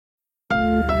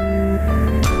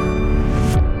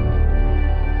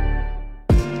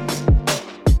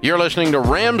You're listening to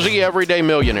Ramsey Everyday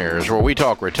Millionaires, where we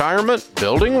talk retirement,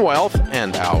 building wealth,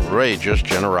 and outrageous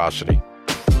generosity.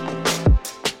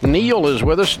 Neil is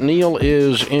with us. Neil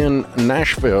is in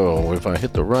Nashville. If I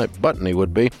hit the right button, he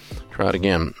would be. Try it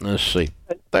again. Let's see.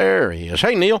 There he is.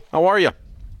 Hey, Neil. How are you?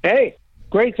 Hey.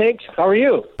 Great, thanks. How are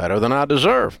you? Better than I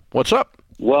deserve. What's up?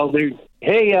 Well,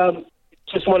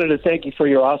 just wanted to thank you for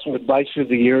your awesome advice through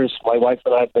the years. My wife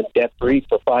and I have been debt-free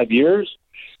for 5 years,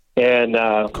 and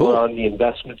Cool. We're on the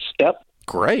investment step.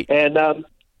 Great. And,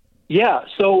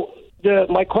 so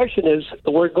my question is,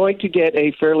 we're going to get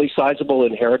a fairly sizable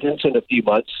inheritance in a few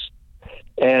months,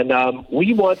 and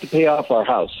we want to pay off our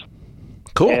house.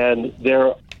 Cool. And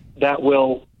that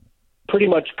will pretty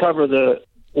much cover the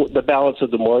balance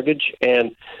of the mortgage.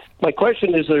 And my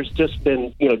question is, there's just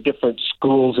been, different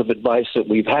schools of advice that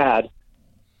we've had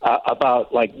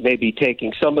about like maybe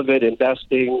taking some of it,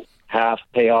 investing, half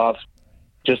pay off,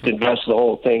 just invest the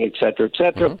whole thing, et cetera, et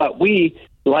cetera. Mm-hmm. But we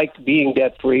like being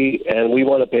debt free and we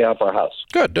want to pay off our house.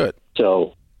 Good, do it.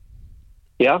 So,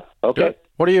 yeah. Okay. Good.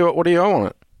 What do you owe on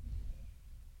it?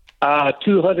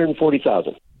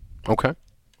 $240,000. Okay.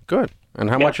 Good. And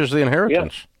how much is the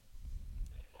inheritance?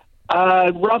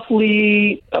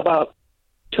 Roughly about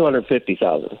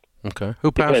 $250,000. Okay.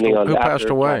 Who passed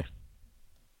away?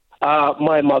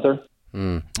 My mother.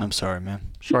 I'm sorry, man.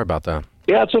 Sorry about that.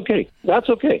 Yeah, it's okay. That's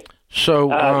okay. So,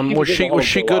 was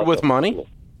she good with money?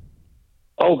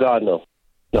 Oh God, no.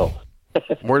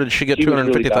 Where did she get She was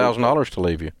really $250,000 to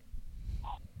leave you?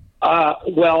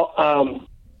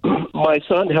 My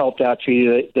son helped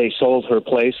actually. They sold her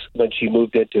place when she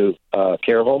moved into a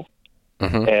care home.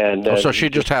 Mm-hmm. And so she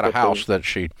just had a house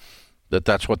that's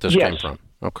what this came from.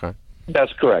 Okay.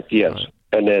 That's correct. Yes. Right.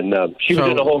 And then she was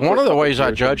in a home. One of the ways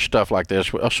I judge stuff like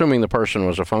this, assuming the person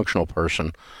was a functional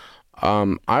person,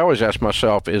 I always ask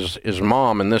myself, is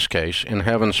Mom in this case in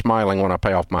heaven smiling when I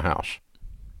pay off my house?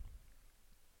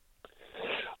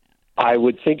 I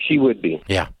would think she would be.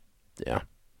 Yeah.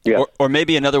 Or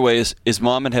maybe another way is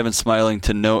Mom in heaven smiling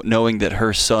to knowing that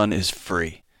her son is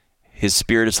free. His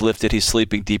spirit is lifted. He's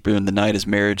sleeping deeper in the night. His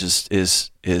marriage is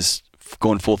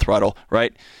going full throttle.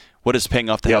 Right? What does paying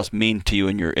off the house mean to you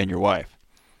and your wife?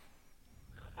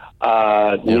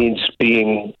 Means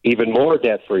being even more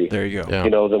debt free. There you go. Yeah.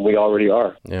 Than we already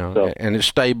are. Yeah. So. And it's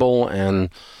stable, and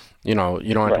you don't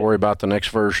have to worry about the next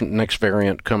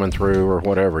variant coming through or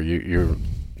whatever. You're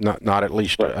not at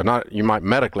least not. You might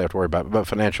medically have to worry about it, but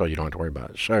financially you don't have to worry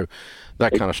about it. So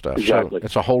that kind of stuff. Exactly. So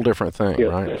it's a whole different thing,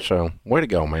 right? Yeah. So way to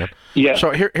go, man. Yeah. So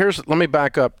let me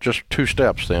back up just 2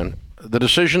 steps then. The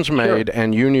decision's made,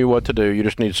 and you knew what to do. You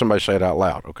just need somebody to say it out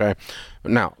loud, okay?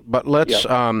 Now, but let's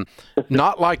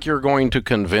not like you're going to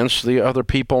convince the other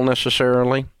people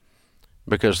necessarily,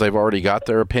 because they've already got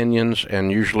their opinions,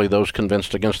 and usually those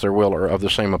convinced against their will are of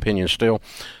the same opinion still.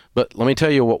 But let me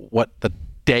tell you what the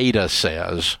data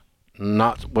says,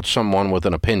 not what someone with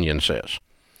an opinion says.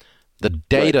 The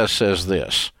data says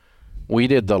this. We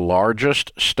did the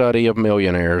largest study of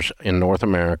millionaires in North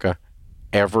America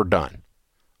ever done.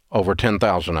 Over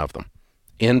 10,000 of them.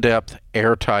 In-depth,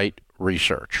 airtight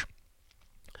research.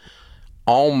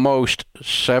 Almost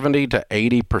 70 to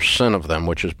 80% of them,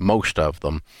 which is most of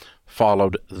them,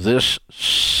 followed this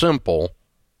simple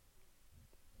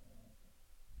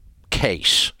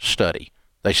case study.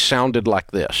 They sounded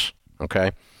like this,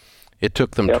 okay? It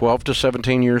took them 12 to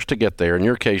 17 years to get there. In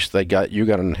your case, you got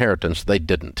an inheritance. They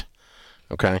didn't.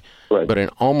 Okay, right. But in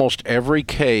almost every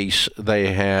case,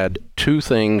 they had 2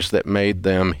 things that made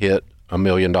them hit $1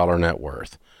 million net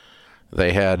worth.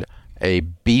 They had a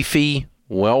beefy,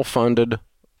 well-funded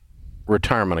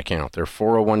retirement account, their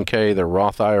 401k, their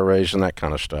Roth IRAs, and that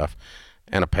kind of stuff,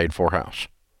 and a paid-for house.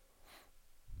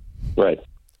 Right.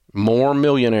 More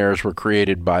millionaires were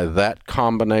created by that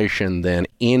combination than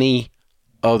any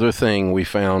other thing we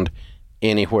found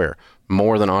anywhere.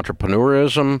 More than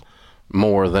entrepreneurism,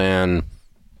 more than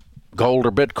gold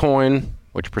or Bitcoin,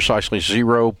 which precisely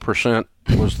 0%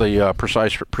 was the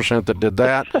precise percent that did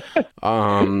that.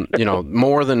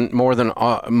 More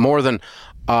than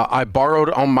I borrowed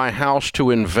on my house to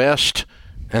invest,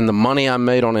 and the money I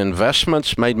made on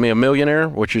investments made me a millionaire,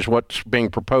 which is what's being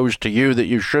proposed to you that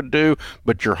you should do,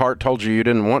 but your heart told you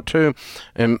didn't want to.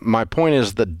 And my point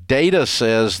is, the data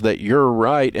says that you're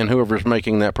right, and whoever's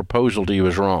making that proposal to you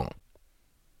is wrong.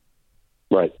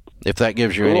 Right. If that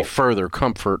gives you any further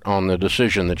comfort on the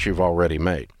decision that you've already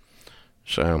made.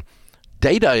 So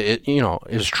data,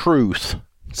 is truth.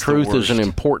 Truth is an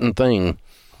important thing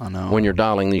when you're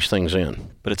dialing these things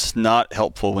in. But it's not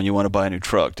helpful when you want to buy a new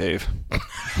truck, Dave.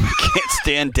 Can't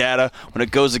stand data when it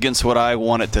goes against what I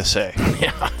want it to say.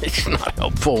 Yeah, it's not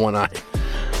helpful when I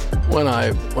when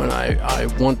I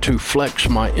want to flex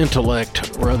my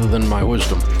intellect rather than my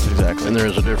wisdom. Exactly. And there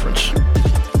is a difference.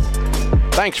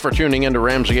 Thanks for tuning into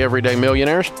Ramsey Everyday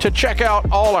Millionaires. To check out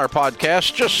all our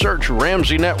podcasts, just search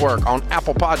Ramsey Network on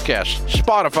Apple Podcasts,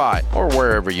 Spotify, or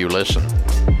wherever you listen.